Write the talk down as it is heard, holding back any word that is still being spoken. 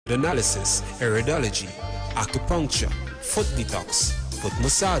analysis, iridology, acupuncture, foot detox, foot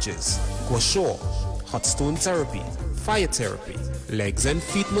massages, gua sha, hot stone therapy, fire therapy, legs and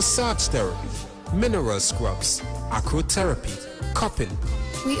feet massage therapy, mineral scrubs, acrotherapy, cupping.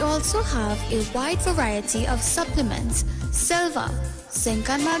 We also have a wide variety of supplements, silver, zinc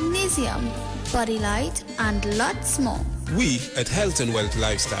and magnesium, body light, and lots more. We at Health and Wealth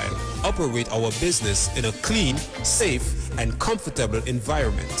Lifestyle operate our business in a clean, safe, and comfortable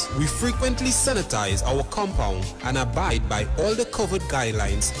environment. We frequently sanitize our compound and abide by all the COVID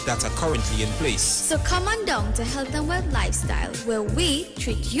guidelines that are currently in place. So come on down to Health and Wealth Lifestyle, where we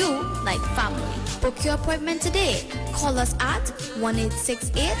treat you like family. Book your appointment today. Call us at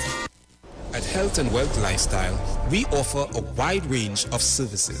 1868. At Health and Wealth Lifestyle, we offer a wide range of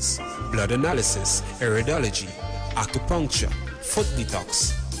services: blood analysis, iridology, acupuncture, foot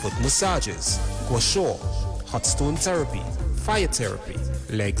detox, foot massages, gua sha, hot stone therapy, fire therapy,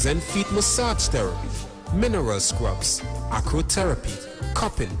 legs and feet massage therapy, mineral scrubs, acrotherapy,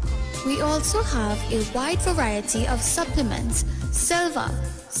 cupping. We also have a wide variety of supplements, silver,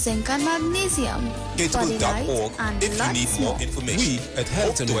 zinc and magnesium, body light, and if you need more information. We at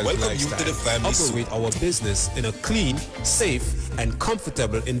Health and Wealth Lifestyle operate our business in a clean, safe, and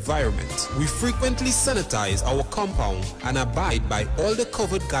comfortable environment. We frequently sanitize our compound and abide by all the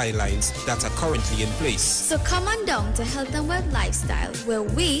COVID guidelines that are currently in place. So come on down to Health and Wealth Lifestyle, where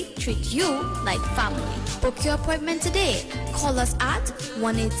we treat you like family. Book your appointment today. Call us at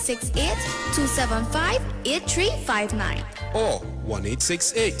 1868-275-8359. Or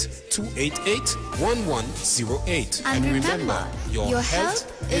 1-868-288-1108. And remember, your health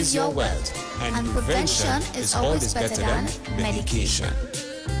is your wealth, and prevention is always better than medication.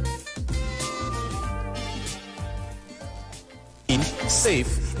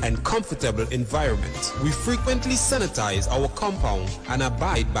 Safe and comfortable environment. We frequently sanitize our compound and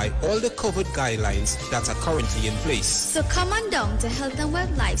abide by all the COVID guidelines that are currently in place. So come on down to Health and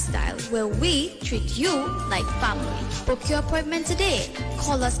Wealth Lifestyle, where we treat you like family. Book your appointment today.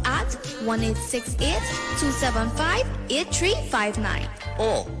 Call us at 1-868-275-8359.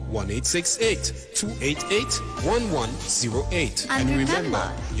 Or 1-868-288-1108. And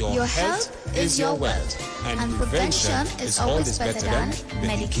remember, your health is your wealth, and prevention is always better than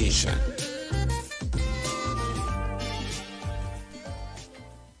medication.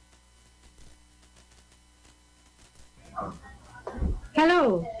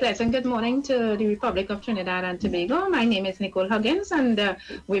 Hello, pleasant good morning to the Republic of Trinidad and Tobago. My name is Nicole Huggins, and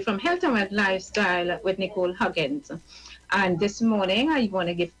we're from Health and Wealth Lifestyle with Nicole Huggins. And this morning, I want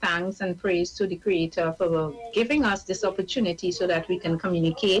to give thanks and praise to the Creator for giving us this opportunity so that we can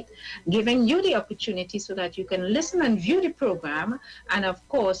communicate, giving you the opportunity so that you can listen and view the program. And of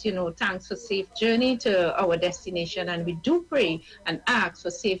course, you know, thanks for safe journey to our destination. And we do pray and ask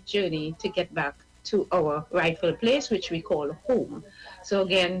for safe journey to get back to our rightful place, which we call home. So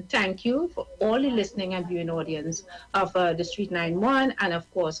again, thank you for all the listening and viewing audience of the Street 91, and of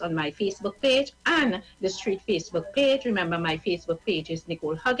course on my Facebook page and the Street Facebook page. Remember, my Facebook page is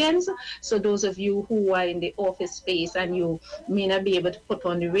Nicole Huggins. So those of you who are in the office space and you may not be able to put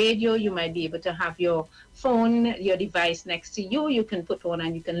on the radio, you might be able to have your phone, your device next to you. You can put on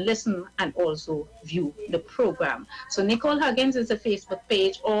and you can listen and also view the program. So Nicole Huggins is the Facebook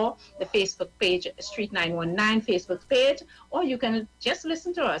page, or the Facebook page, Street 919 Facebook page, or you can just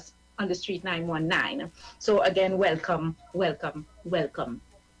listen to us on the Street 919. So again, welcome, welcome, welcome.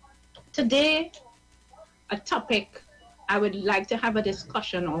 Today, a topic I would like to have a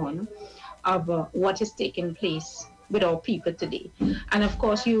discussion on of what is taking place with our people today. And of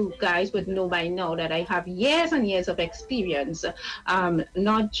course, you guys would know by now that I have years and years of experience,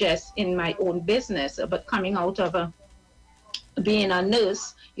 not just in my own business, but coming out of being a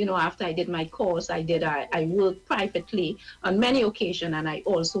nurse. You know, after I did my course, I worked privately on many occasions, and I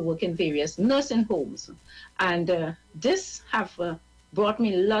also work in various nursing homes. And this have brought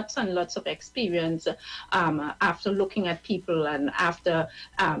me lots and lots of experience after looking at people and after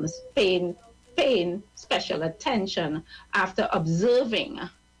paying special attention, after observing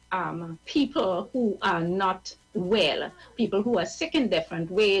people who are not well, people who are sick in different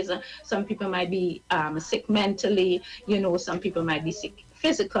ways. Some people might be sick mentally, you know, some people might be sick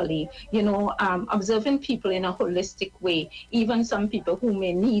physically, you know, observing people in a holistic way, even some people who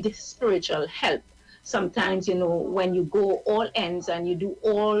may need spiritual help. Sometimes, you know, when you go all ends and you do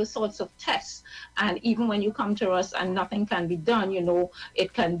all sorts of tests, and even when you come to us and nothing can be done, you know,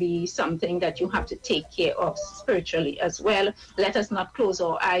 it can be something that you have to take care of spiritually as well. Let us not close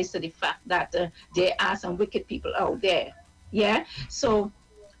our eyes to the fact that there are some wicked people out there. Yeah. So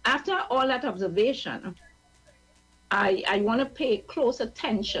after all that observation, I want to pay close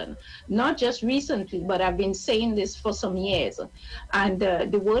attention, not just recently, but I've been saying this for some years. And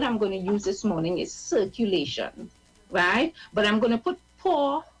the word I'm going to use this morning is circulation, right? But I'm going to put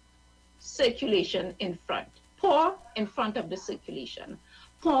poor circulation in front. Poor in front of the circulation.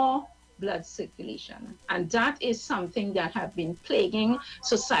 Poor blood circulation. And that is something that has been plaguing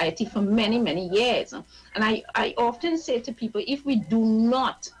society for many, many years. And I often say to people, if we do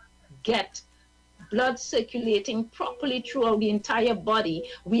not get blood circulating properly throughout the entire body,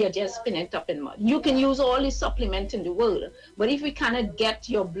 we are just spinning up in mud. You can use all the supplement in the world, but if we cannot get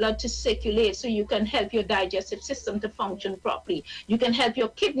your blood to circulate so you can help your digestive system to function properly, you can help your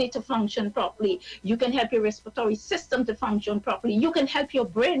kidney to function properly, you can help your respiratory system to function properly, you can help your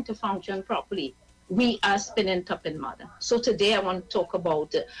brain to function properly, we are spinning up in mud. So today I want to talk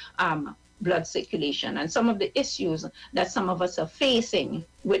about blood circulation and some of the issues that some of us are facing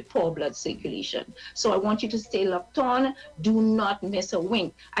with poor blood circulation. So I want you to stay locked on. Do not miss a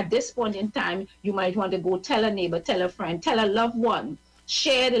wink. At this point in time, you might want to go tell a neighbor, tell a friend, tell a loved one,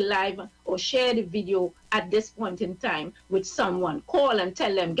 share the live or share the video at this point in time with someone. Call and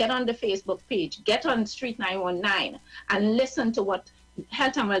tell them, get on the Facebook page, get on Street 919 and listen to what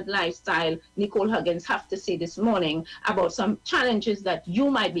Health and Wealth Lifestyle, Nicole Huggins, have to say this morning about some challenges that you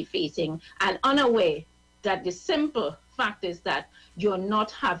might be facing and unaware that the simple fact is that you're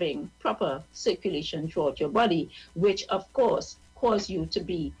not having proper circulation throughout your body, which of course cause you to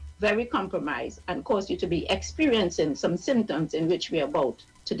be very compromised and cause you to be experiencing some symptoms in which we're about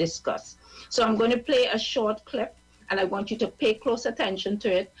to discuss. So I'm going to play a short clip and I want you to pay close attention to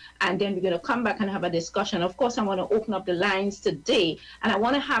it, and then we're going to come back and have a discussion. Of course, I want to open up the lines today, and I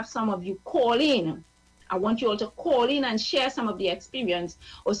want to have some of you call in. I want you all to call in and share some of the experience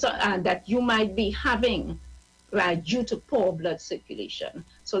or so, that you might be having, right, due to poor blood circulation.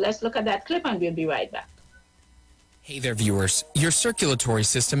 So let's look at that clip, and we'll be right back. Hey there, viewers. Your circulatory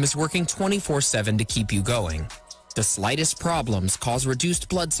system is working 24/7 to keep you going. The slightest problems cause reduced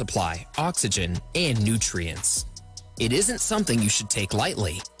blood supply, oxygen, and nutrients. It isn't something you should take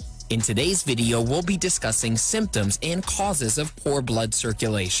lightly. In today's video, we'll be discussing symptoms and causes of poor blood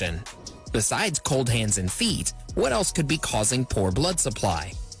circulation. Besides cold hands and feet, what else could be causing poor blood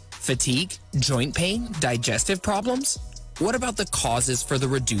supply? Fatigue, joint pain, digestive problems? What about the causes for the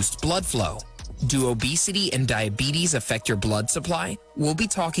reduced blood flow? Do obesity and diabetes affect your blood supply? We'll be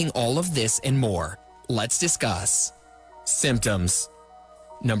talking all of this and more. Let's discuss. Symptoms.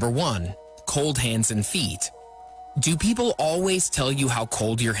 Number 1, cold hands and feet. Do people always tell you how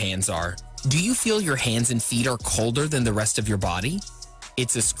cold your hands are? Do you feel your hands and feet are colder than the rest of your body?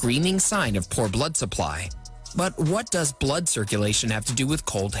 It's a screaming sign of poor blood supply. But what does blood circulation have to do with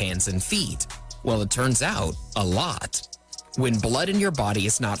cold hands and feet? Well, it turns out, a lot. When blood in your body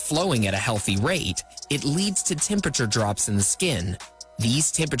is not flowing at a healthy rate, it leads to temperature drops in the skin.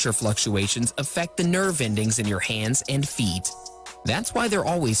 These temperature fluctuations affect the nerve endings in your hands and feet. That's why they're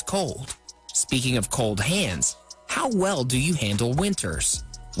always cold. Speaking of cold hands, how well do you handle winters?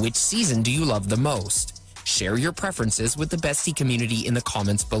 Which season do you love the most? Share your preferences with the bestie community in the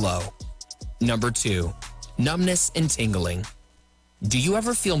comments below. Number 2, numbness and tingling. Do you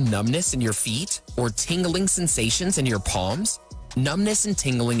ever feel numbness in your feet or tingling sensations in your palms? Numbness and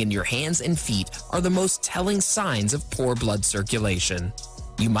tingling in your hands and feet are the most telling signs of poor blood circulation.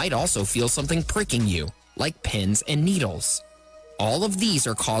 You might also feel something pricking you, like pins and needles. All of these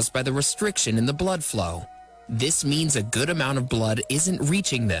are caused by the restriction in the blood flow. This means a good amount of blood isn't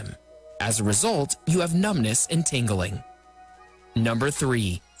reaching them. As a result, you have numbness and tingling. Number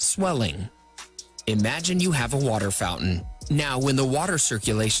 3, swelling. Imagine you have a water fountain. Now, when the water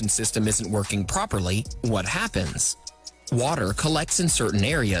circulation system isn't working properly, what happens? Water collects in certain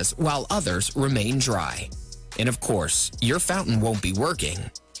areas while others remain dry. And of course, your fountain won't be working.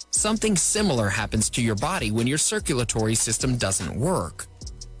 Something similar happens to your body when your circulatory system doesn't work.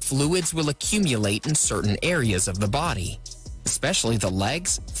 Fluids will accumulate in certain areas of the body, especially the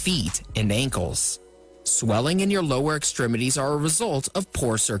legs, feet, and ankles. Swelling in your lower extremities are a result of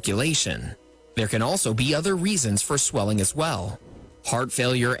poor circulation. There can also be other reasons for swelling as well. Heart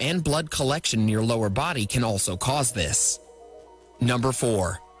failure and blood collection in your lower body can also cause this. Number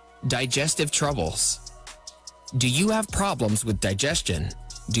 4, digestive troubles. Do you have problems with digestion?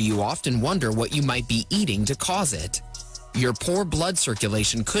 Do you often wonder what you might be eating to cause it? Your poor blood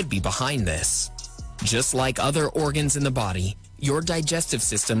circulation could be behind this. Just like other organs in the body, your digestive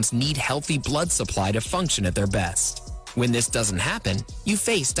systems need healthy blood supply to function at their best. When this doesn't happen, you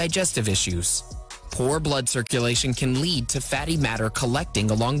face digestive issues. Poor blood circulation can lead to fatty matter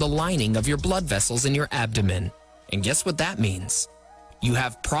collecting along the lining of your blood vessels in your abdomen. And guess what that means? You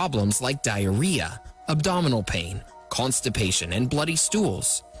have problems like diarrhea, abdominal pain, constipation, and bloody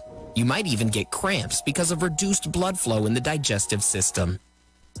stools. You might even get cramps because of reduced blood flow in the digestive system.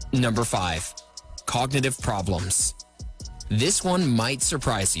 Number 5, cognitive problems. This one might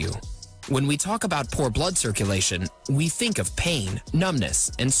surprise you. When we talk about poor blood circulation, we think of pain,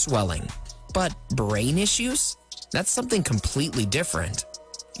 numbness, and swelling. But brain issues? That's something completely different.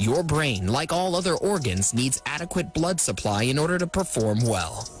 Your brain, like all other organs, needs adequate blood supply in order to perform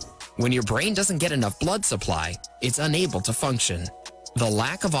well. When your brain doesn't get enough blood supply, it's unable to function. The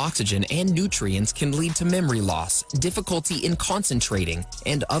lack of oxygen and nutrients can lead to memory loss, difficulty in concentrating,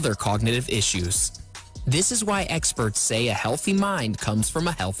 and other cognitive issues. This is why experts say a healthy mind comes from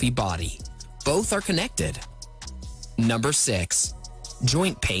a healthy body. Both are connected. Number 6,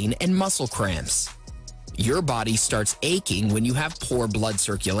 joint pain and muscle cramps. Your body starts aching when you have poor blood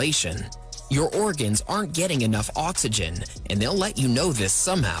circulation. Your organs aren't getting enough oxygen, and they'll let you know this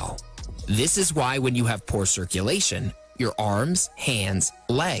somehow. This is why when you have poor circulation, your arms, hands,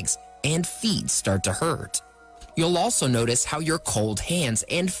 legs, and feet start to hurt. You'll also notice how your cold hands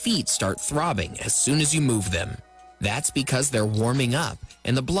and feet start throbbing as soon as you move them. That's because they're warming up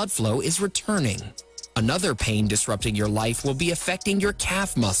and the blood flow is returning. Another pain disrupting your life will be affecting your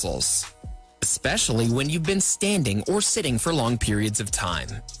calf muscles, especially when you've been standing or sitting for long periods of time.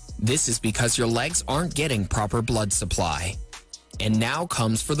 This is because your legs aren't getting proper blood supply. And now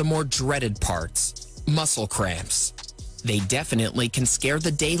comes for the more dreaded parts, muscle cramps. They definitely can scare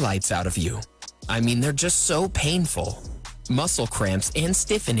the daylights out of you. I mean, they're just so painful. Muscle cramps and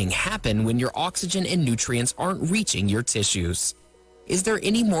stiffening happen when your oxygen and nutrients aren't reaching your tissues. Is there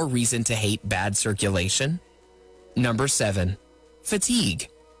any more reason to hate bad circulation? Number 7, fatigue.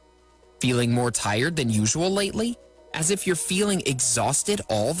 Feeling more tired than usual lately? As if you're feeling exhausted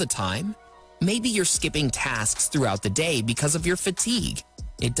all the time? Maybe you're skipping tasks throughout the day because of your fatigue.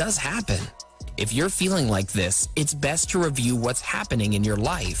 It does happen. If you're feeling like this, it's best to review what's happening in your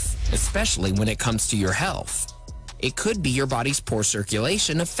life, especially when it comes to your health. It could be your body's poor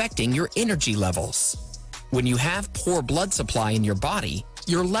circulation affecting your energy levels. When you have poor blood supply in your body,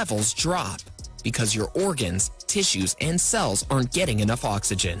 your levels drop because your organs, tissues, and cells aren't getting enough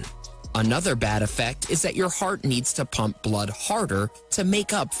oxygen. Another bad effect is that your heart needs to pump blood harder to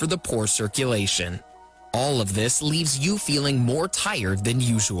make up for the poor circulation. All of this leaves you feeling more tired than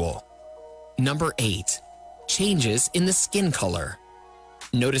usual. Number 8, changes in the skin color.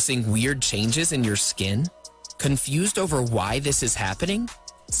 Noticing weird changes in your skin? Confused over why this is happening?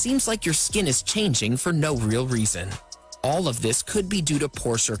 Seems like your skin is changing for no real reason. All of this could be due to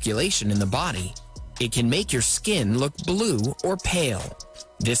poor circulation in the body. It can make your skin look blue or pale.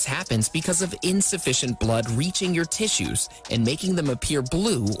 This happens because of insufficient blood reaching your tissues and making them appear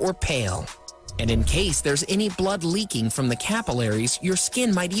blue or pale. And in case there's any blood leaking from the capillaries, your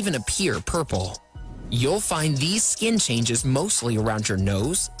skin might even appear purple. You'll find these skin changes mostly around your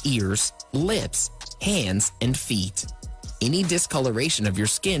nose, ears, lips, hands, and feet. Any discoloration of your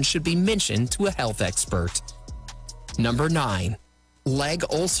skin should be mentioned to a health expert. Number 9, leg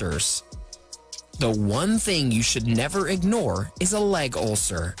ulcers. The one thing you should never ignore is a leg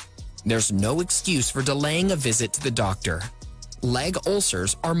ulcer. There's no excuse for delaying a visit to the doctor. Leg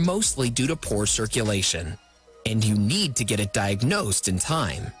ulcers are mostly due to poor circulation, and you need to get it diagnosed in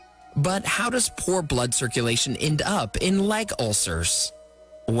time. But how does poor blood circulation end up in leg ulcers?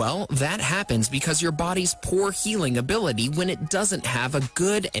 Well, that happens because your body's poor healing ability when it doesn't have a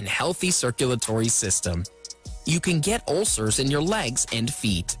good and healthy circulatory system. You can get ulcers in your legs and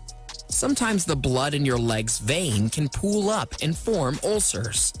feet. Sometimes the blood in your leg's vein can pool up and form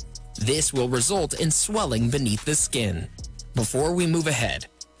ulcers. This will result in swelling beneath the skin. Before we move ahead,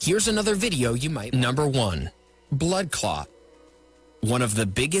 here's another video you might. Number 1, blood clot. One of the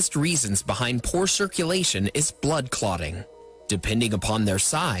biggest reasons behind poor circulation is blood clotting. Depending upon their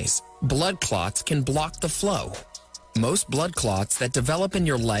size, blood clots can block the flow. Most blood clots that develop in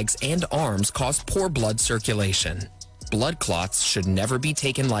your legs and arms cause poor blood circulation. Blood clots should never be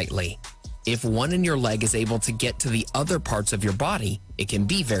taken lightly. If one in your leg is able to get to the other parts of your body, it can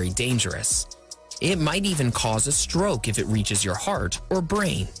be very dangerous. It might even cause a stroke if it reaches your heart or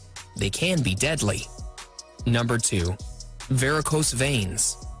brain. They can be deadly. Number 2, varicose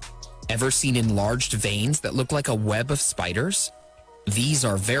veins. Ever seen enlarged veins that look like a web of spiders? These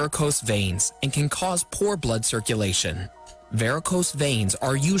are varicose veins and can cause poor blood circulation. Varicose veins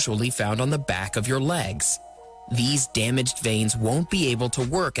are usually found on the back of your legs. These damaged veins won't be able to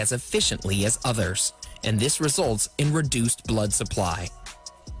work as efficiently as others, and this results in reduced blood supply.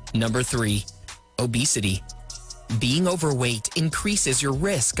 Number 3, obesity. Being overweight increases your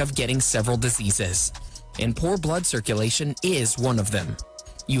risk of getting several diseases, and poor blood circulation is one of them.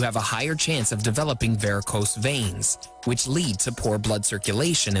 you have a higher chance of developing varicose veins, which lead to poor blood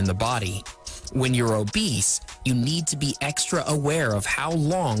circulation in the body. When you're obese, you need to be extra aware of how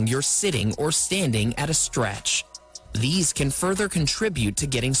long you're sitting or standing at a stretch. These can further contribute to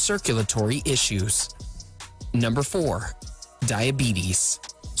getting circulatory issues. Number 4, diabetes.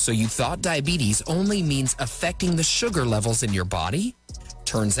 So you thought diabetes only means affecting the sugar levels in your body?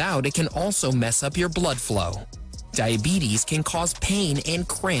 Turns out it can also mess up your blood flow. Diabetes can cause pain and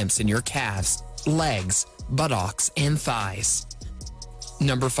cramps in your calves, legs, buttocks, and thighs.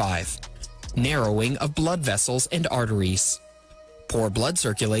 Number 5, narrowing of blood vessels and arteries. Poor blood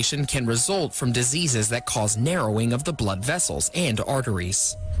circulation can result from diseases that cause narrowing of the blood vessels and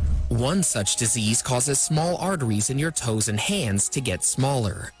arteries. One such disease causes small arteries in your toes and hands to get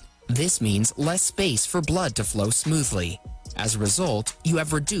smaller. This means less space for blood to flow smoothly. As a result, you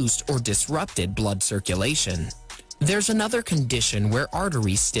have reduced or disrupted blood circulation. There's another condition where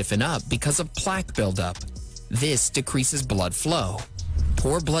arteries stiffen up because of plaque buildup. This decreases blood flow.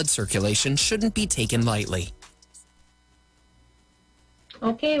 Poor blood circulation shouldn't be taken lightly.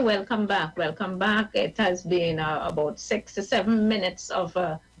 Okay, welcome back. Welcome back. It has been about 6 to 7 minutes of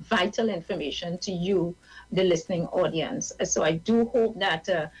vital information to you, the listening audience. So I do hope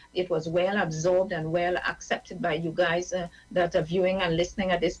that it was well absorbed and well accepted by you guys that are viewing and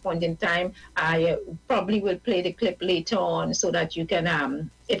listening at this point in time. I probably will play the clip later on so that you can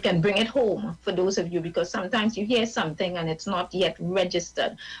it can bring it home for those of you, because sometimes you hear something and it's not yet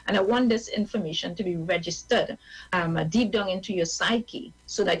registered. And I want this information to be registered deep down into your psyche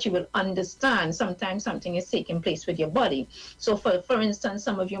so that you will understand sometimes something is taking place with your body. So for instance,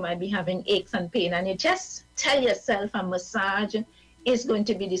 some of you might be having aches and pain, and you just tell yourself a massage is going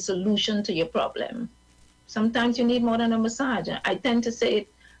to be the solution to your problem. Sometimes you need more than a massage. I tend to say it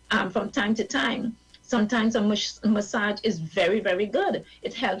from time to time. Sometimes a massage is very, very good.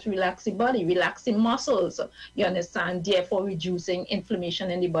 It helps relax the body, relax the muscles, you understand, therefore reducing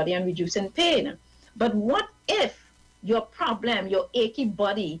inflammation in the body and reducing pain. But what if your problem, your achy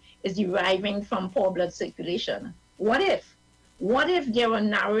body, is deriving from poor blood circulation? What if? What if there were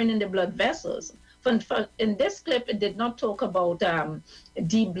narrowing in the blood vessels? In this clip, it did not talk about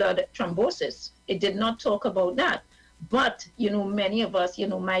deep blood thrombosis. It did not talk about that. But, you know, many of us, you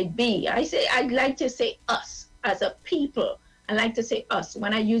know, might be. I'd like to say us as a people. I like to say us.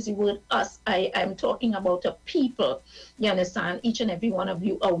 When I use the word us, I'm talking about a people. You understand? Each and every one of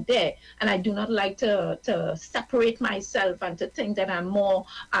you out there. And I do not like to separate myself and to think that I'm more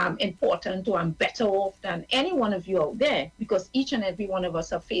important or I'm better off than any one of you out there, because each and every one of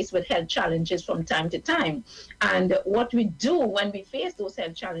us are faced with health challenges from time to time. And what we do when we face those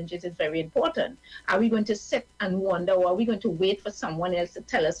health challenges is very important. Are we going to sit and wonder, or are we going to wait for someone else to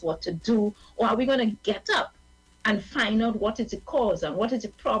tell us what to do? Or are we going to get up and find out what is the cause and what is the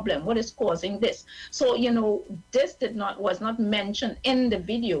problem, what is causing this? So, you know, this was not mentioned in the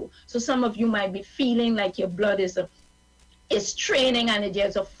video. So some of you might be feeling like your blood is straining and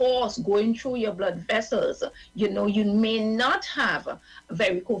there's a force going through your blood vessels. You know, you may not have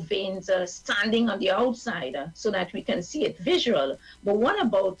varicose veins standing on the outside so that we can see it visual. But what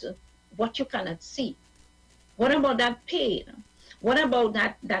about what you cannot see? What about that pain? What about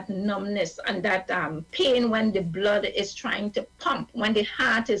that numbness and that pain when the blood is trying to pump, when the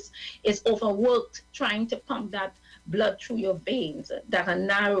heart is overworked, trying to pump that blood through your veins that are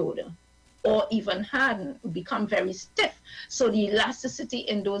narrowed or even hardened, become very stiff. So the elasticity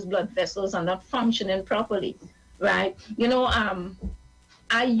in those blood vessels are not functioning properly, right? You know,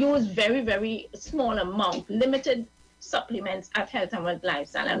 I use very, very small amount, limited supplements at Health and Wealth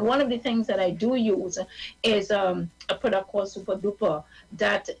Lifestyle. And one of the things that I do use is a product called Super Duper,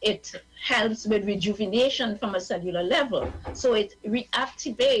 that it helps with rejuvenation from a cellular level. So it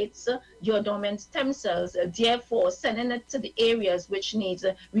reactivates your dormant stem cells, therefore sending it to the areas which needs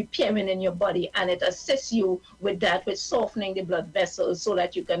repairing in your body. And it assists you with that, with softening the blood vessels so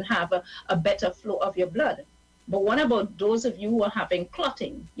that you can have a better flow of your blood. But what about those of you who are having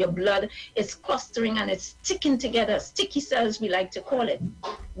clotting? Your blood is clustering and it's sticking together, sticky cells we like to call it.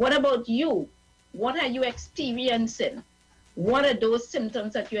 What about you? What are you experiencing? What are those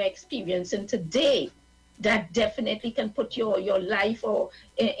symptoms that you're experiencing today that definitely can put your life or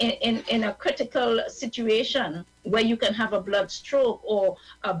in a critical situation where you can have a blood stroke or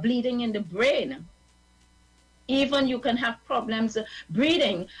a bleeding in the brain? Even you can have problems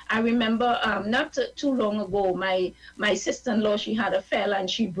breathing. I remember not too long ago, my sister-in-law, she had a fell and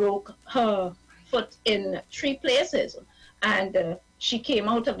she broke her foot in 3 places. And she came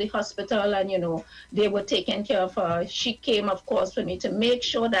out of the hospital and, you know, they were taking care of her. She came, of course, for me to make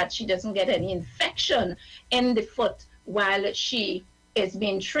sure that she doesn't get any infection in the foot while she is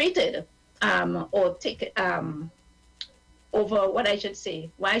being treated or take over what I should say,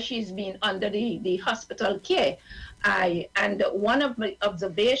 while she's been under the hospital care. And one of the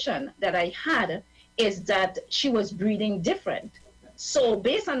observation that I had is that she was breathing different. So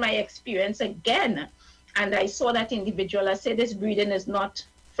based on my experience again, and I saw that individual, I said this breathing is not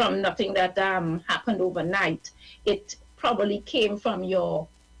from nothing that happened overnight. It probably came from the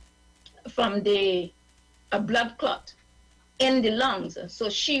blood clot in the lungs. So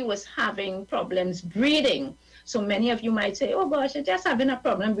she was having problems breathing. So many of you might say, oh gosh, you're just having a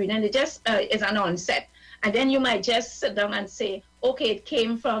problem breathing. It just is an onset. And then you might just sit down and say, okay, it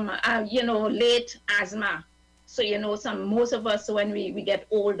came from, late asthma. So, most of us, when we get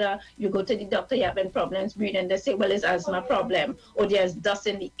older, you go to the doctor, you're having problems breathing. They say, well, it's asthma problem, or there's dust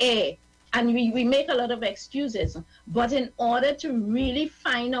in the air. And we make a lot of excuses. But in order to really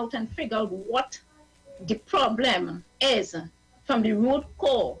find out and figure out what the problem is from the root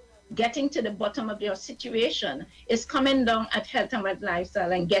core, getting to the bottom of your situation, is coming down at Health and Wealth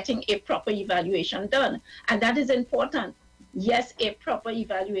Lifestyle and getting a proper evaluation done. And that is important. Yes, a proper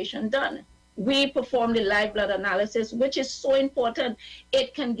evaluation done. We perform the live blood analysis, which is so important.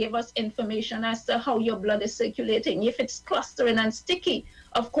 It can give us information as to how your blood is circulating. If it's clustering and sticky,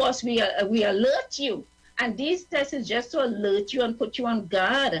 of course, we alert you. And these tests is just to alert you and put you on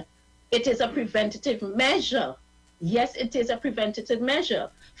guard. It is a preventative measure. Yes, it is a preventative measure.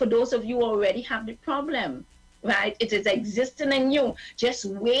 For those of you who already have the problem, right? It is existing in you, just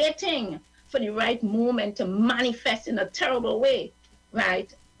waiting for the right moment to manifest in a terrible way,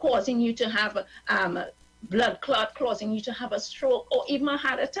 right? Causing you to have a blood clot, causing you to have a stroke, or even a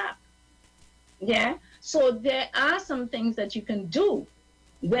heart attack. Yeah? So there are some things that you can do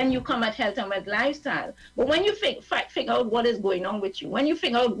when you come at Health and Wealth Lifestyle. But when you figure out what is going on with you, when you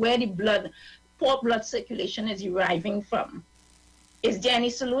figure out where the poor blood circulation is deriving from, is there any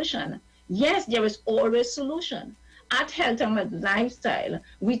solution? Yes, there is always solution. At Health and Wealth Lifestyle,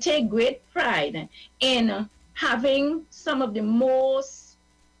 we take great pride in having some of the most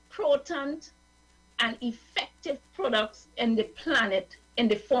potent and effective products in the planet in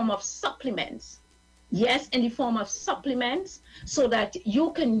the form of supplements. Yes, in the form of supplements, so that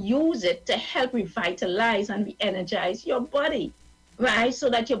you can use it to help revitalize and re-energize your body, right? So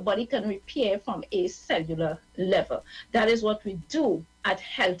that your body can repair from a cellular level. That is what we do at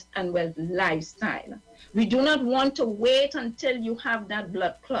Health and Wealth Lifestyle. We do not want to wait until you have that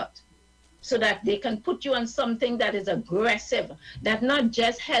blood clot, so that they can put you on something that is aggressive, that not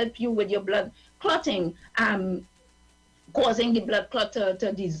just help you with your blood clotting, causing the blood clot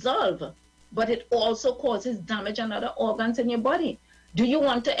to dissolve, but it also causes damage on other organs in your body. Do you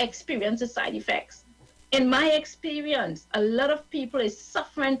want to experience the side effects? In my experience, a lot of people is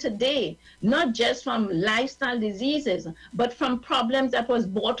suffering today, not just from lifestyle diseases, but from problems that was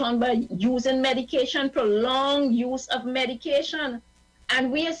brought on by using medication, prolonged use of medication.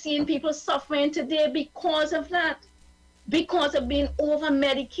 And we are seeing people suffering today because of that, because of being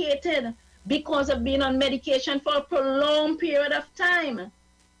over-medicated, because of being on medication for a prolonged period of time.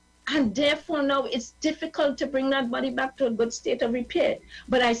 And therefore now it's difficult to bring that body back to a good state of repair.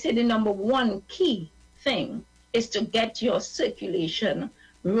 But I say the number one key thing is to get your circulation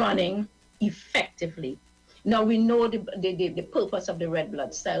running effectively. Now we know the purpose of the red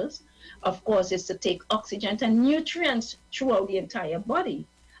blood cells, of course, is to take oxygen and nutrients throughout the entire body.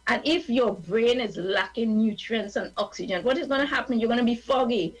 And if your brain is lacking nutrients and oxygen, what is going to happen? You're going to be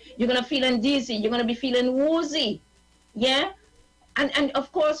foggy. You're going to feel dizzy. You're going to be feeling woozy. Yeah? And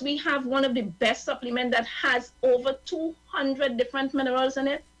of course, we have one of the best supplements that has over 200 different minerals in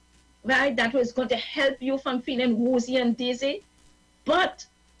it, right? That is going to help you from feeling woozy and dizzy. But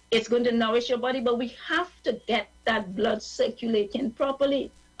it's going to nourish your body. But we have to get that blood circulating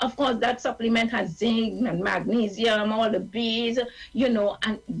properly. Of course, that supplement has zinc and magnesium, all the B's,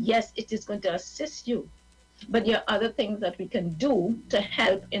 and yes, it is going to assist you. But there are other things that we can do to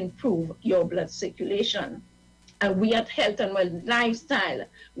help improve your blood circulation. And we at Health and Wealth Lifestyle,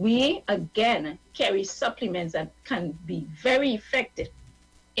 we again carry supplements that can be very effective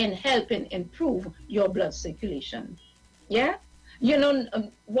in helping improve your blood circulation. Yeah?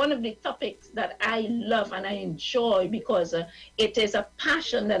 One of the topics that I love and I enjoy because it is a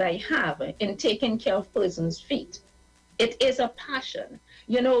passion that I have in taking care of persons' feet. It is a passion.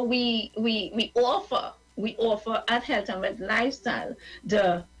 We offer at Health and Wealth Lifestyle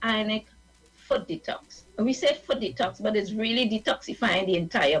the ionic foot detox. We say foot detox, but it's really detoxifying the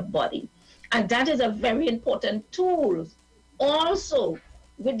entire body. And that is a very important tool. Also,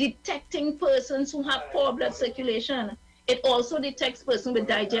 with detecting persons who have poor blood circulation, It also detects person with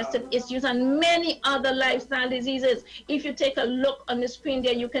digestive issues and many other lifestyle diseases. If you take a look on the screen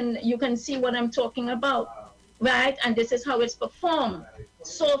there, you can see what I'm talking about, right? And this is how it's performed.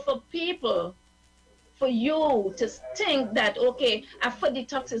 So for people, for you to think that, okay, a foot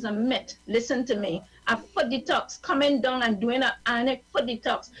detox is a myth, listen to me. A foot detox, coming down and doing an ionic foot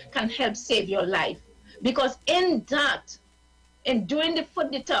detox can help save your life. Because in doing the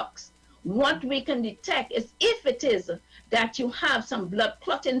foot detox, what we can detect is if it is that you have some blood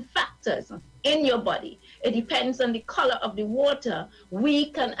clotting factors in your body, it depends on the color of the water,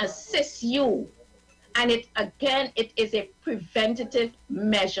 we can assist you. And it is a preventative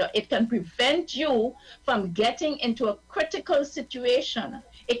measure. It can prevent you from getting into a critical situation.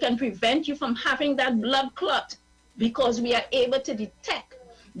 It can prevent you from having that blood clot because we are able to detect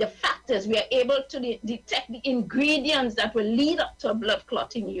the factors. We are able to detect the ingredients that will lead up to a blood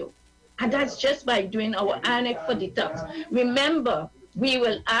clot in you. And that's just by doing our ionic foot detox. Remember, we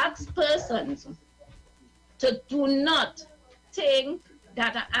will ask persons to do not think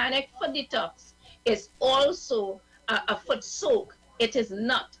that an ionic foot detox is also a foot soak. It is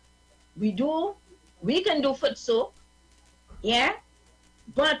not. We can do foot soak, yeah?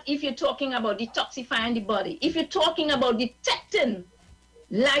 But if you're talking about detoxifying the body, if you're talking about detecting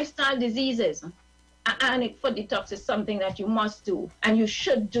lifestyle diseases, an ionic foot detox is something that you must do and you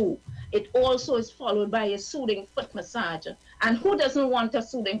should do. It also is followed by a soothing foot massage. And who doesn't want a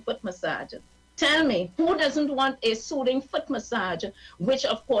soothing foot massage? Tell me, who doesn't want a soothing foot massage, which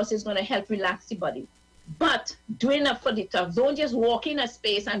of course is going to help relax the body? But doing a foot detox, don't just walk in a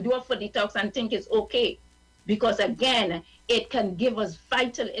space and do a foot detox and think it's okay. Because again, it can give us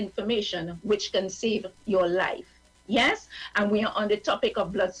vital information which can save your life. Yes? And we are on the topic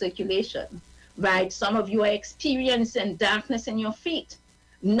of blood circulation, right? Some of you are experiencing darkness in your feet.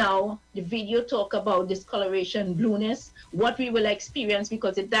 Now, the video talk about discoloration, blueness, what we will experience,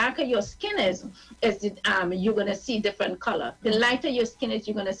 because the darker your skin is you're going to see different color. The lighter your skin is,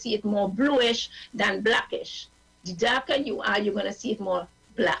 you're going to see it more bluish than blackish. The darker you are, you're going to see it more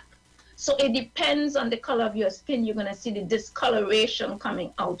black. So it depends on the color of your skin. You're going to see the discoloration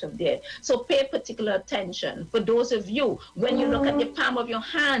coming out of there. So pay particular attention. For those of you, when you look at the palm of your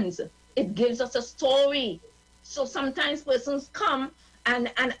hands, it gives us a story. So sometimes persons come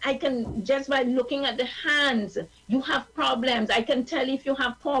and I can, just by looking at the hands, you have problems. I can tell if you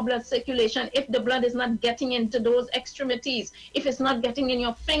have poor blood circulation, if the blood is not getting into those extremities, if it's not getting in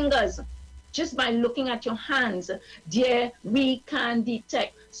your fingers. Just by looking at your hands, there we can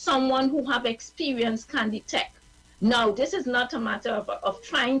detect. Someone who have experience can detect. Now, this is not a matter of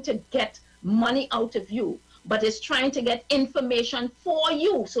trying to get money out of you, but it's trying to get information for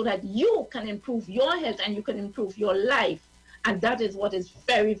you so that you can improve your health and you can improve your life. And that is what is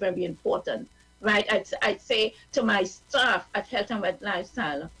very, very important, right? I'd say to my staff at Health and Wealth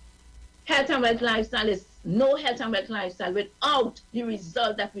Lifestyle, Health and Wealth Lifestyle is no Health and Wealth Lifestyle without the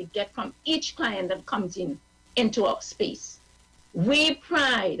result that we get from each client that comes into our space. We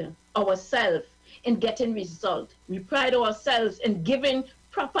pride ourselves in getting results. We pride ourselves in giving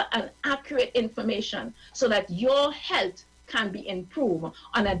proper and accurate information so that your health can be improved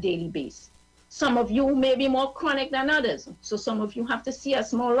on a daily basis. Some of you may be more chronic than others, so some of you have to see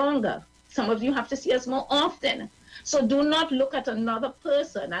us more longer. Some of you have to see us more often. So do not look at another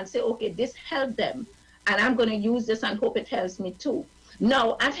person and say, okay, this helped them, and I'm going to use this and hope it helps me too.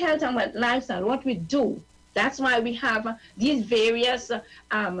 Now, at Health and Wealth Lifestyle, what we do, that's why we have these various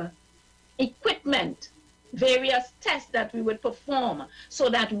equipment, various tests that we would perform so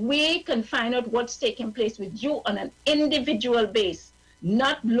that we can find out what's taking place with you on an individual basis.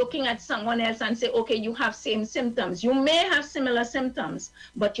 Not looking at someone else and say, okay, you have same symptoms. You may have similar symptoms,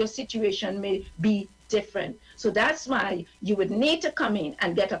 but your situation may be different. So that's why you would need to come in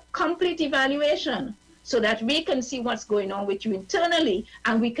and get a complete evaluation so that we can see what's going on with you internally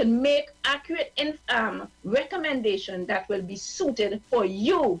and we can make accurate recommendation that will be suited for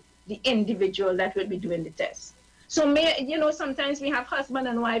you, the individual that will be doing the test. So, sometimes we have husband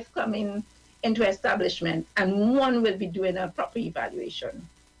and wife come in into establishment and one will be doing a proper evaluation.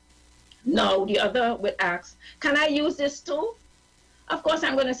 Now the other will ask, can I use this too? Of course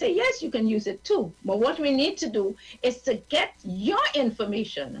I'm going to say, yes, you can use it too. But what we need to do is to get your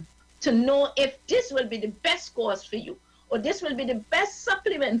information to know if this will be the best course for you, or this will be the best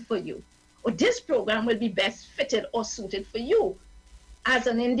supplement for you, or this program will be best fitted or suited for you as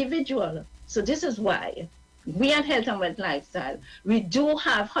an individual. So this is why we at Health and Wealth Lifestyle, we do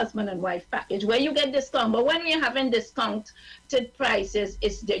have husband and wife package where you get discount. But when we're having discounted prices,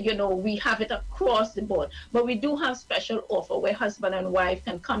 it's we have it across the board. But we do have special offer where husband and wife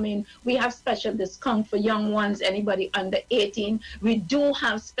can come in. We have special discount for young ones, anybody under 18. We do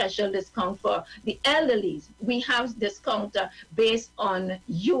have special discount for the elderly. We have discount based on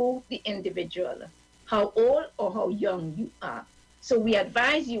you, the individual, how old or how young you are. So we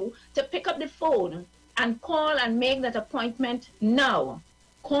advise you to pick up the phone and call and make that appointment now.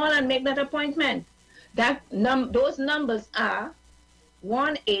 Call and make that appointment. Those numbers are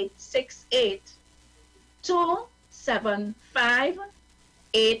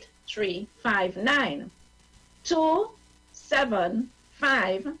 1-868-275-8359.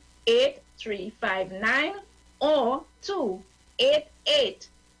 275-8359 or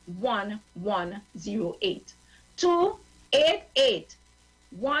 288-1108.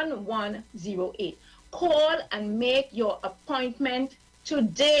 288-1108. Call and make your appointment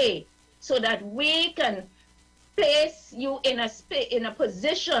today so that we can place you in a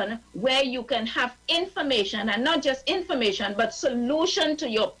position where you can have information, and not just information, but solution to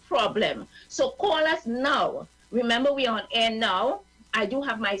your problem. So call us now. Remember, we are on air now. I do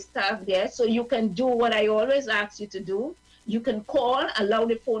have my staff there, so you can do what I always ask you to do. You can call, allow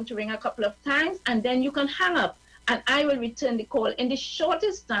the phone to ring a couple of times, and then you can hang up, and I will return the call in the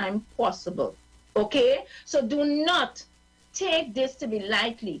shortest time possible. Okay, so do not take this to be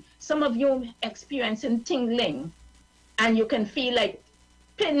lightly. Some of you experiencing tingling, and you can feel like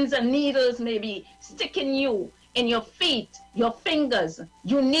pins and needles maybe sticking you in your feet, your fingers.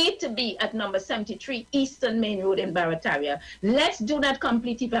 You need to be at number 73 Eastern Main Road in Barataria. Let's do that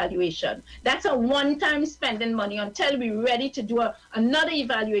complete evaluation. That's a one-time spending money until we're ready to do another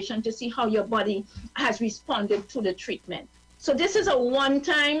evaluation to see how your body has responded to the treatment. So this is a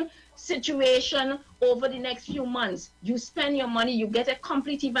one-time situation over the next few months. You spend your money, you get a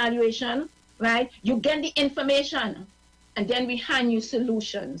complete evaluation, right? You get the information, and then we hand you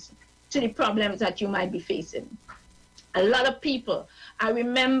solutions to the problems that you might be facing. A lot of people, I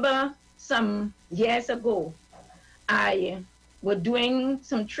remember some years ago, I was doing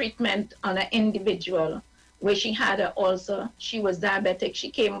some treatment on an individual where she had an ulcer. She was diabetic. She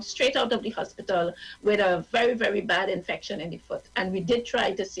came straight out of the hospital with a very, very bad infection in the foot. And we did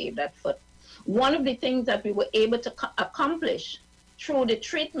try to save that foot. One of the things that we were able to accomplish through the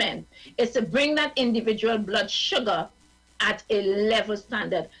treatment is to bring that individual blood sugar at a level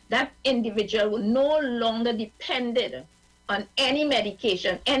standard. That individual no longer depended on any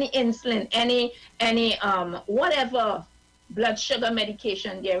medication, any insulin, any whatever blood sugar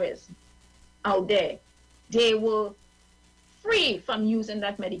medication there is out there. They were free from using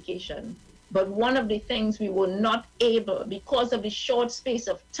that medication. But one of the things we were not able, because of the short space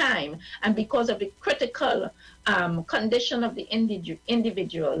of time and because of the critical condition of the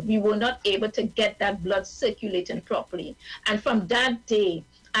individual, we were not able to get that blood circulating properly. And from that day,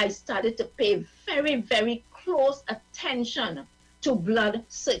 I started to pay very, very close attention to blood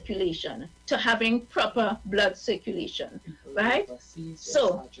circulation, to having proper blood circulation, right?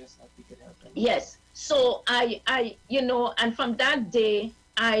 So, yes. So I and from that day,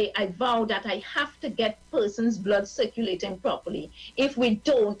 I vow that I have to get persons' blood circulating properly. If we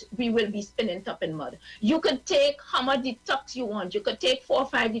don't, we will be spinning top in mud. You could take how much detox you want. You could take 4 or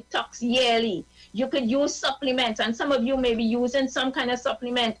 5 detox yearly. You could use supplements, and some of you may be using some kind of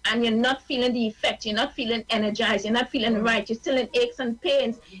supplement and you're not feeling the effect, you're not feeling energized, you're not feeling right, you're still in aches and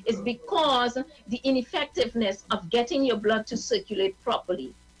pains. It's because the ineffectiveness of getting your blood to circulate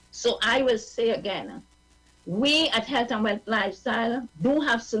properly. So I will say again, we at Health and Wealth Lifestyle do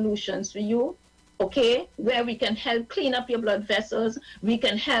have solutions for you, okay, where we can help clean up your blood vessels, we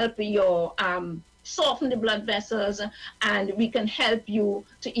can help your soften the blood vessels, and we can help you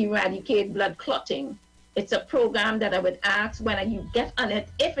to eradicate blood clotting. It's a program that I would ask when you get on it,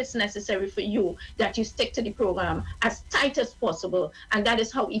 if it's necessary for you, that you stick to the program as tight as possible, and that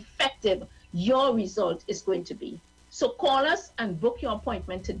is how effective your result is going to be. So call us and book your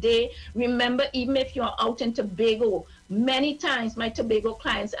appointment today. Remember, even if you're out in Tobago, many times my Tobago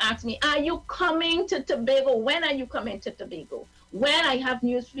clients ask me, are you coming to Tobago? When are you coming to Tobago? Well, I have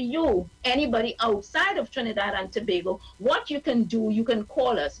news for you. Anybody outside of Trinidad and Tobago, what you can do, you can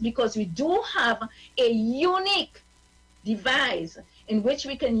call us, because we do have a unique device in which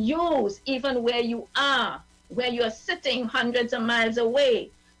we can use even where you are, where you are sitting hundreds of miles away,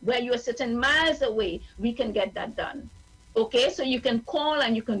 where you are sitting miles away, we can get that done. Okay, so you can call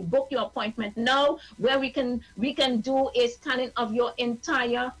and you can book your appointment now, where we can do a scanning of your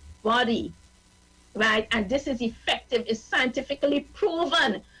entire body, right? And this is effective, it's scientifically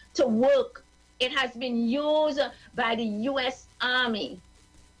proven to work It has been used by the U.S. Army.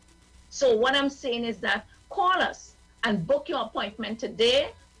 So what I'm saying is that call us and book your appointment today.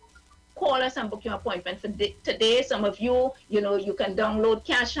 Call us and book your appointment for today. Some of you, you can download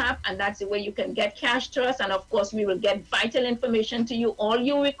Cash App, and that's the way you can get cash to us. And of course, we will get vital information to you. All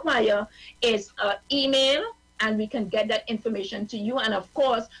you require is an email, and we can get that information to you. And of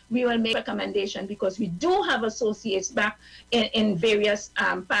course, we will make recommendation, because we do have associates back in various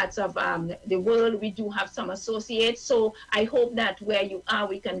parts of the world. We do have some associates. So I hope that where you are,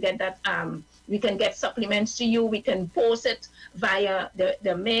 we can get that, we can get supplements to you. We can post it via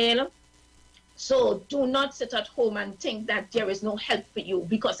the mail. So do not sit at home and think that there is no help for you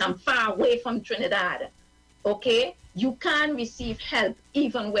because I'm far away from Trinidad. Okay? You can receive help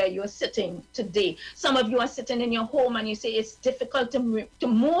even where you're sitting today. Some of you are sitting in your home and you say it's difficult to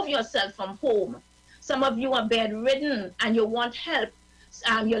move yourself from home. Some of you are bedridden and you want help.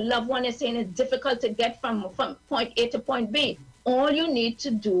 Your loved one is saying it's difficult to get from point A to point B. All you need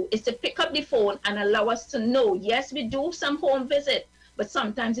to do is to pick up the phone and allow us to know. Yes, we do some home visit, but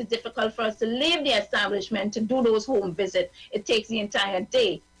sometimes it's difficult for us to leave the establishment to do those home visits. It takes the entire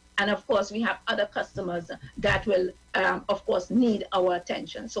day. And of course, we have other customers that will, of course, need our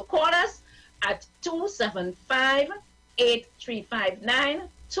attention. So call us at 275-8359,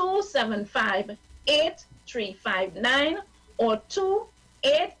 275-8359, or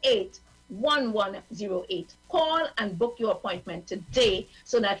 288-1108. Call and book your appointment today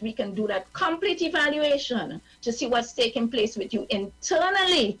so that we can do that complete evaluation to see what's taking place with you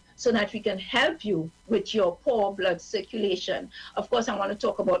internally, so that we can help you with your poor blood circulation. Of course, I want to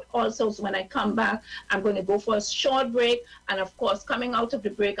talk about ulcers when I come back. I'm going to go for a short break, and of course, coming out of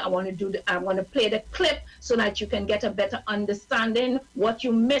the break, I want to play the clip so that you can get a better understanding. What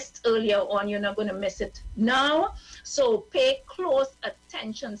you missed earlier on, you're not going to miss it now. So pay close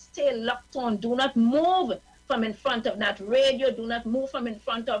attention. Stay locked on. Do not move from in front of that radio. Do not move from in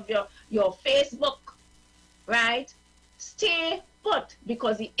front of your Facebook, right? Stay put,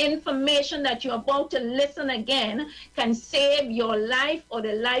 because the information that you're about to listen again can save your life or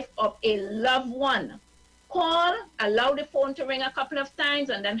the life of a loved one. Call, allow the phone to ring a couple of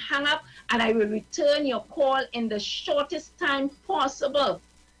times, and then hang up, and I will return your call in the shortest time possible.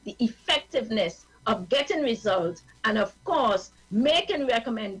 The effectiveness of getting results, and of course, making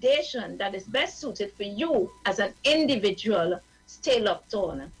recommendation that is best suited for you as an individual. Stay locked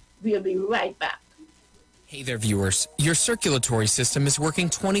on. We'll be right back. Hey there, viewers. Your circulatory system is working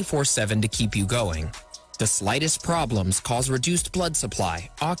 24/7 to keep you going. The slightest problems cause reduced blood supply,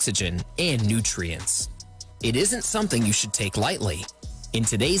 oxygen, and nutrients. It isn't something you should take lightly. In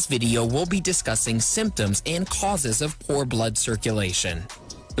today's video, we'll be discussing symptoms and causes of poor blood circulation.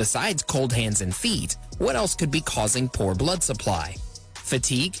 Besides cold hands and feet, what else could be causing poor blood supply?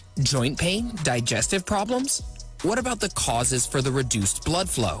 Fatigue, joint pain, digestive problems? What about the causes for the reduced blood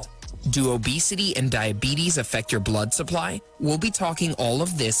flow? Do obesity and diabetes affect your blood supply? We'll be talking all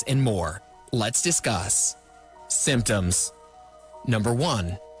of this and more. Let's discuss. Symptoms. Number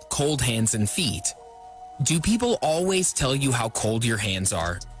 1, cold hands and feet. Do people always tell you how cold your hands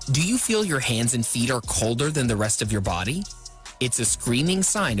are? Do you feel your hands and feet are colder than the rest of your body? It's a screaming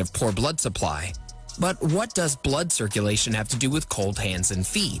sign of poor blood supply. But what does blood circulation have to do with cold hands and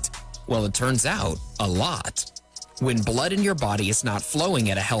feet? Well, it turns out, a lot. When blood in your body is not flowing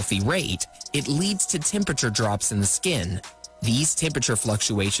at a healthy rate, it leads to temperature drops in the skin. These temperature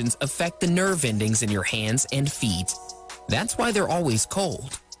fluctuations affect the nerve endings in your hands and feet. That's why they're always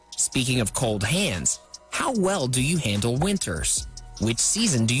cold. Speaking of cold hands, how well do you handle winters? Which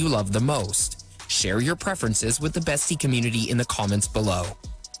season do you love the most? Share your preferences with the bestie community in the comments below.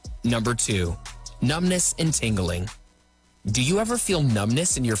 Number 2, numbness and tingling. Do you ever feel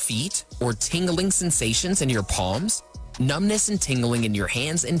numbness in your feet or tingling sensations in your palms? Numbness and tingling in your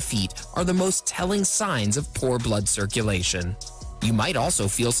hands and feet are the most telling signs of poor blood circulation. You might also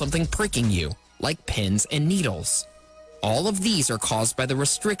feel something pricking you, like pins and needles. All of these are caused by the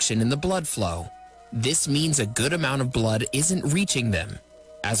restriction in the blood flow. This means a good amount of blood isn't reaching them.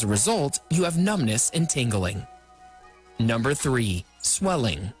 As a result, you have numbness and tingling. Number 3,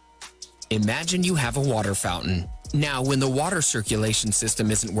 swelling. Imagine you have a water fountain. Now, when the water circulation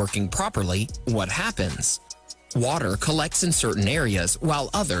system isn't working properly, what happens? Water collects in certain areas while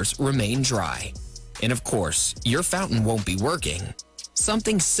others remain dry. And of course, your fountain won't be working.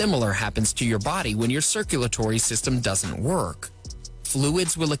 Something similar happens to your body when your circulatory system doesn't work.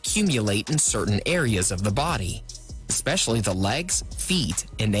 Fluids will accumulate in certain areas of the body, especially the legs, feet,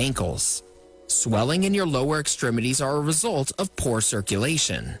 and ankles. Swelling in your lower extremities are a result of poor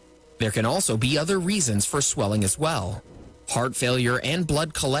circulation. There can also be other reasons for swelling as well. Heart failure and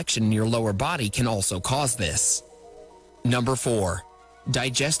blood collection in your lower body can also cause this. Number 4,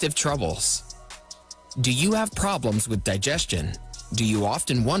 digestive troubles. Do you have problems with digestion? Do you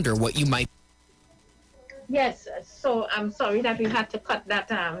often wonder what you might... Yes, so I'm sorry that we had to cut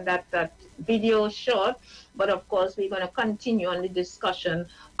that video short, but of course we're going to continue on the discussion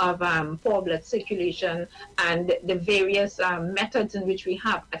of poor blood circulation and the various methods in which we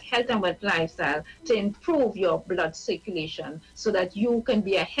have at Health and Wealth Lifestyle to improve your blood circulation so that you can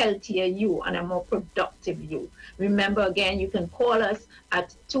be a healthier you and a more productive you. Remember, again, you can call us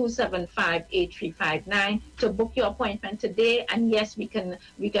at 275-8359 to book your appointment today. And yes, we can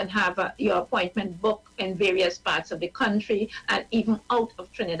have your appointment booked in various parts of the country and even out of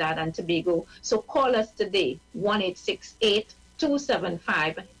Trinidad and Tobago. So call us today,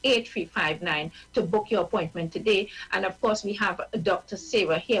 1-868-275-8359 to book your appointment today. And of course, we have Dr.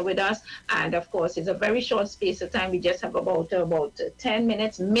 Sarah here with us. And of course, it's a very short space of time. We just have about 10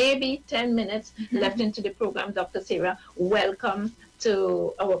 minutes, maybe 10 minutes left into the program. Dr. Sarah, welcome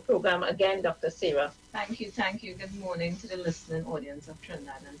to our program again, Dr. Sarah. Thank you. Good morning to the listening audience of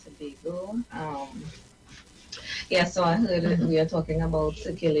Trinidad and Tobago. Yeah, so I heard that we are talking about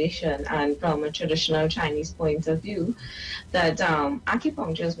circulation, and from a traditional Chinese point of view, that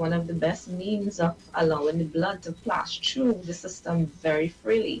acupuncture is one of the best means of allowing the blood to pass through the system very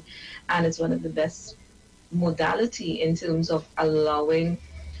freely, and it's one of the best modality in terms of allowing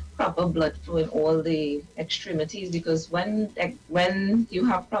proper blood flow in all the extremities, because when you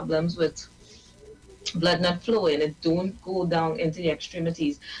have problems with blood not flowing, it don't go down into the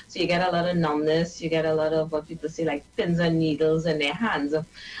extremities, so you get a lot of numbness, you get a lot of what people say like pins and needles in their hands,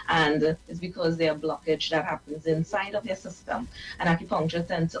 and it's because there's a blockage that happens inside of your system, and acupuncture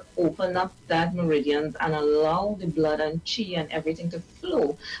tends to open up that meridians and allow the blood and chi and everything to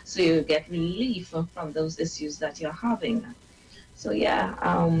flow, so you get relief from those issues that you're having. So yeah,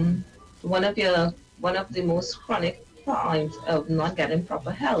 one of the most chronic point of not getting proper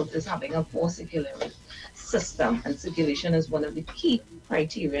health is having a poor circulatory system, and circulation is one of the key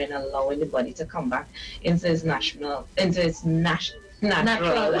criteria in allowing the body to come back into its natural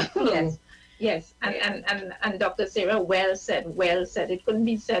flow. Yes, and Dr. Sarah, well said. It couldn't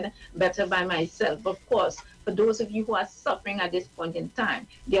be said better by myself. Of course, for those of you who are suffering at this point in time,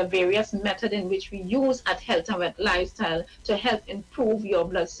 there are various methods in which we use at Health and Wealth Lifestyle to help improve your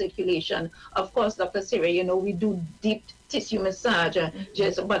blood circulation. Of course, Dr. Sarah, we do deep tissue massage,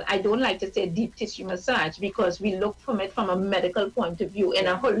 but I don't like to say deep tissue massage because we look from it from a medical point of view in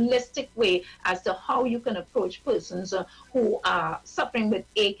a holistic way as to how you can approach persons who are suffering with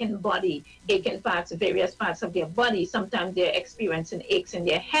aching parts, various parts of their body. Sometimes they're experiencing aches in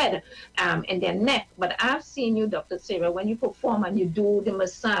their head, in their neck. But I've seen you, Dr. Sarah, when you perform and you do the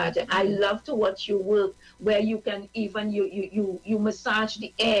massage. I love to watch you work where you can even you massage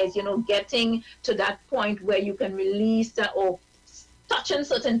the ears, getting to that point where you can release or touching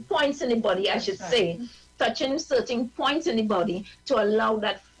certain points in the body, I should say, touching certain points in the body to allow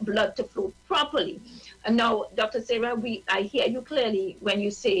that blood to flow properly. And now, Dr. Sarah, I hear you clearly when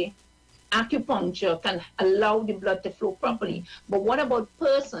you say acupuncture can allow the blood to flow properly. But what about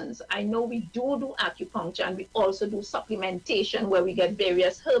persons? I know we do acupuncture, and we also do supplementation where we get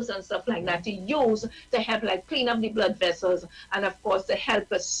various herbs and stuff like that to use to help like clean up the blood vessels, and of course to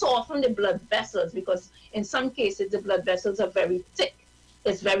help us soften the blood vessels, because in some cases the blood vessels are very thick.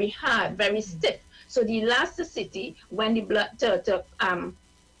 It's very hard, very stiff. So the elasticity when the blood to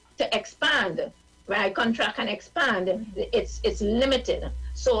expand, right, contract and expand, it's limited.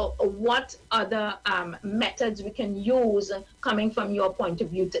 So what other methods we can use coming from your point of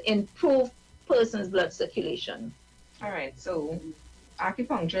view to improve person's blood circulation? All right, so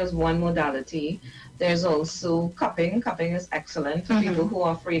acupuncture is one modality. There's also cupping. Cupping is excellent for people who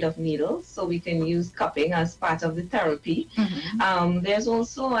are afraid of needles, so we can use cupping as part of the therapy. There's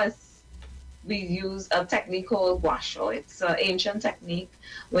also we use a technique called gua sha. It's an ancient technique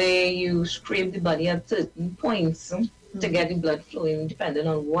where you scrape the body at certain points to get the blood flowing depending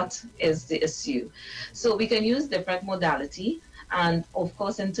on what is the issue. So we can use different modality, and of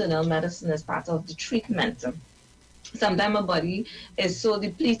course internal medicine is part of the treatment. Sometimes a body is so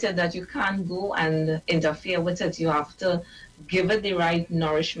depleted that you can't go and interfere with it. You have to give it the right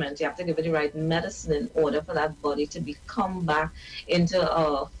nourishment. You have to give it the right medicine in order for that body to come back into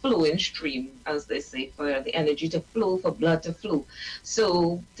a flowing stream, as they say, for the energy to flow, for blood to flow.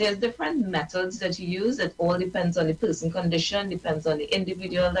 So there's different methods that you use. It all depends on the person condition, depends on the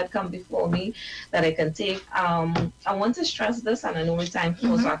individual that come before me that I can take. I want to stress this, and I know with time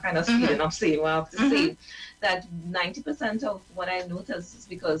flows, so I kind of speeding up saying what I have to say, that 90% of what I notice is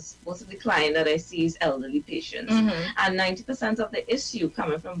because most of the client that I see is elderly patients. And 90% of the issue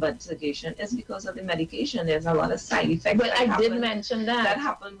coming from blood circulation is because of the medication. There's a lot of side effects. But I did mention that. That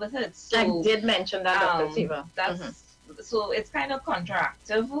happened with it. So, I did mention that, Dr. Siva. So it's kind of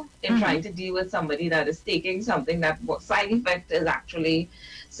counteractive in trying to deal with somebody that is taking something that side effect is actually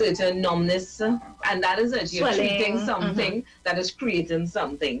certain numbness, and that is it. You're treating something that is creating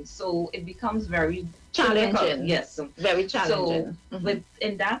something. So it becomes very challenging. difficult. Yes. Very challenging. So with,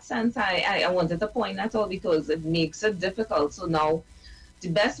 in that sense, I wanted to point that out because it makes it difficult. So now the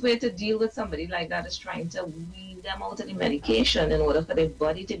best way to deal with somebody like that is trying to wean them out of the medication in order for their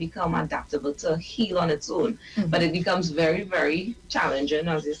body to become adaptable to heal on its own. But it becomes very, very challenging,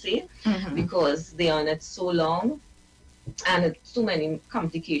 as you say, because they are on it so long and it's too many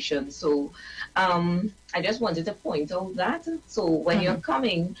complications. So I just wanted to point out that. So when you're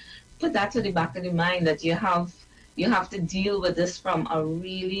coming, put that to the back of the mind that you have to deal with this from a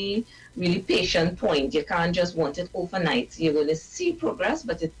really, really patient point. You can't just want it overnight. You're going to see progress,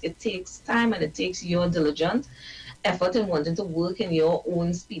 but it takes time, and it takes your diligent effort in wanting to work in your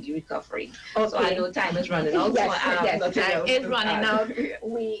own speedy recovery. Okay. So I know time is running out. Yes, time is running out.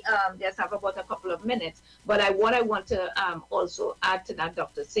 We just have about a couple of minutes. But what I want to also add to that,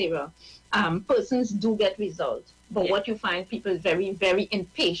 Dr. Sarah, persons do get results. But what you find, people is very, very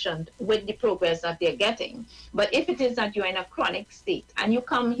impatient with the progress that they're getting. But if it is that you're in a chronic state and you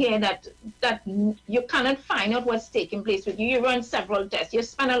come here that you cannot find out what's taking place with you, you run several tests, you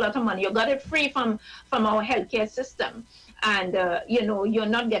spend a lot of money, you got it free from our healthcare system, and you're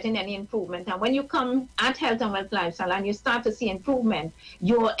not getting any improvement. And when you come at Health and Wealth Lifestyle and you start to see improvement,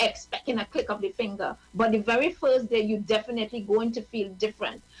 you're expecting a click of the finger. But the very first day, you're definitely going to feel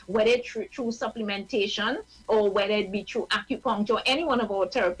different, whether it's through supplementation or whether it be through acupuncture or any one of our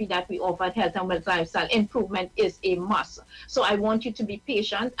therapy that we offer at Health and Wealth Lifestyle. Improvement is a must. So I want you to be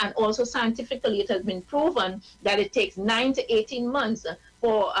patient, and also scientifically it has been proven that it takes 9 to 18 months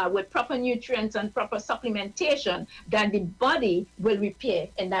for with proper nutrients and proper supplementation that the body will repair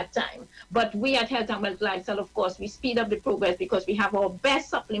in that time. But we at Health and Wealth Lifestyle, of course, we speed up the progress because we have our best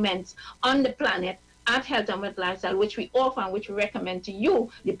supplements on the planet at Health and Wealth Lifestyle, which we offer and which we recommend to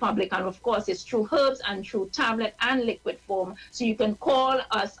you, the public. And of course, it's through herbs and through tablet and liquid form. So you can call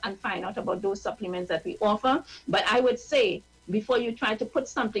us and find out about those supplements that we offer. But I would say, before you try to put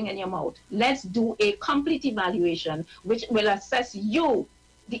something in your mouth, let's do a complete evaluation, which will assess you,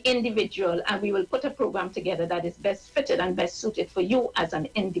 the individual, and we will put a program together that is best fitted and best suited for you as an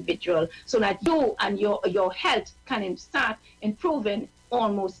individual, so that you and your health can start improving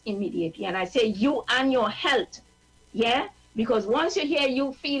almost immediately. And I say you and your health, yeah, because once you hear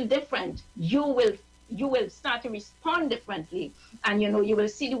you feel different, you will start to respond differently, and you will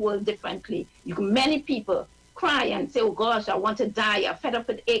see the world differently. Many people cry and say, oh gosh, I want to die, I'm fed up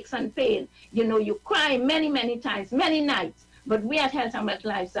with aches and pain. You cry many times, many nights. But we at Health and Wealth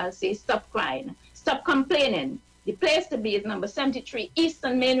Lifestyle say, stop crying, stop complaining. The place to be is number 73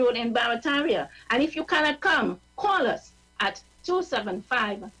 Eastern Main Road in Barataria. And if you cannot come, call us at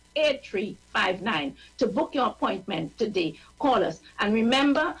 275-8359 to book your appointment today. Call us. And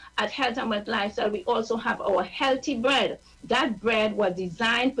remember, at Health and Wealth Lifestyle, we also have our healthy bread. That bread was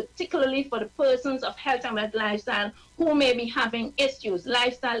designed particularly for the persons of Health and Wealth Lifestyle who may be having issues,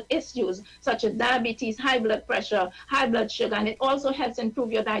 lifestyle issues, such as diabetes, high blood pressure, high blood sugar, and it also helps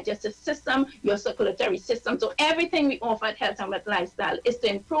improve your digestive system, your circulatory system. So everything we offer at Health and Wealth Lifestyle is to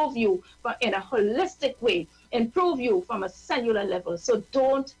improve you in a holistic way, improve you from a cellular level. So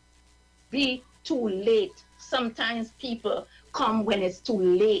don't be too late. Sometimes people come when it's too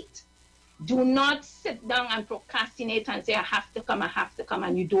late. Do not sit down and procrastinate and say, I have to come,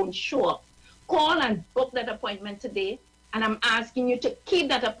 and you don't show up. Call and book that appointment today, and I'm asking you to keep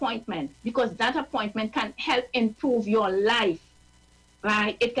that appointment, because that appointment can help improve your life,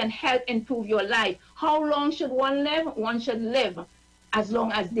 right? It can help improve your life. How long should one live? One should live as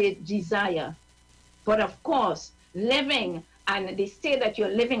long as they desire. But of course, living and the state that you're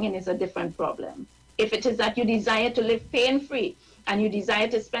living in is a different problem. If it is that you desire to live pain-free, and you desire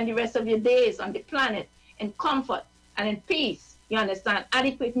to spend the rest of your days on the planet in comfort and in peace, you understand,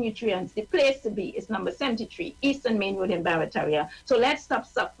 adequate nutrients, the place to be is number 73 Eastern Main Road in Barataria. So let's stop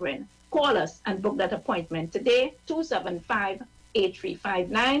suffering. call us and book that appointment today,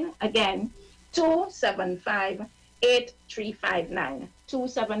 275-8359. Again, 275-8359.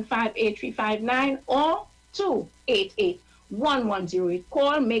 275-8359 or 288-1108.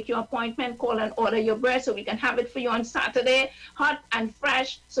 Call, make your appointment, call and order your bread so we can have it for you on Saturday, hot and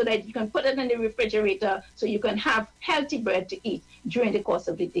fresh, so that you can put it in the refrigerator so you can have healthy bread to eat during the course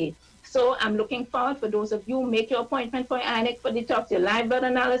of the day. So I'm looking forward for those of you, make your appointment for your INEC for detox, your live blood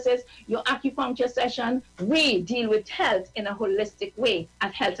analysis, your acupuncture session. We deal with health in a holistic way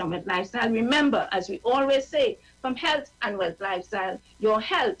at Health and Wealth Lifestyle. Remember, as we always say, from Health and Wealth Lifestyle, your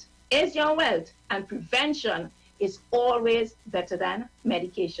health is your wealth, and prevention is always better than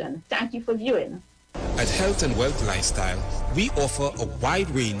medication. Thank you for viewing. At Health and Wealth Lifestyle, we offer a wide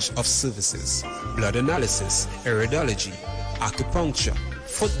range of services: blood analysis, iridology, acupuncture,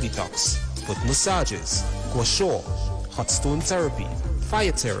 foot detox, foot massages, gua sha, hot stone therapy,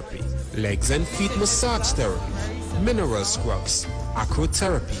 fire therapy, legs and feet massage therapy, mineral scrubs,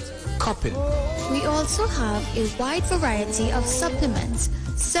 acrotherapy, cupping. We also have a wide variety of supplements,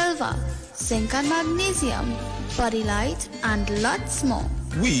 silver, zinc and magnesium, body light, and lots more.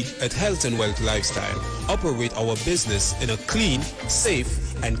 We at Health and Wealth Lifestyle operate our business in a clean, safe,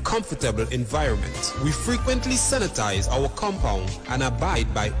 and comfortable environment. We frequently sanitize our compound and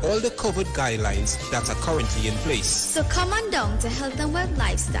abide by all the COVID guidelines that are currently in place. So come on down to Health and Wealth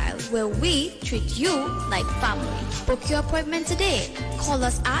Lifestyle, where we treat you like family. Book your appointment today. Call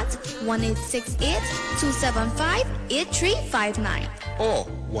us at 1-868-275-8359. Or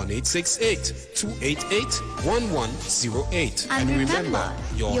 1-868-288-1108. And remember,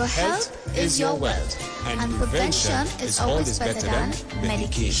 your health is your wealth, and prevention is always better than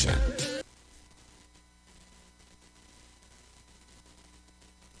medication.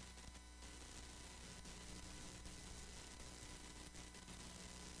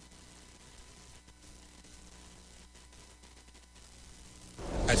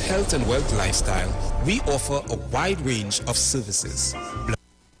 At Health and Wealth Lifestyle, we offer a wide range of services.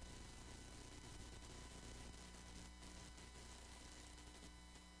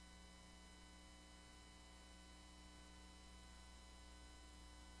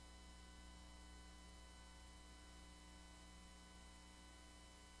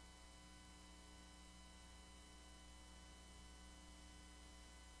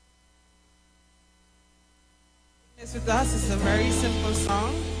 With us, it's a very simple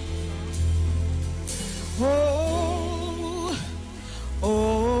song. Oh.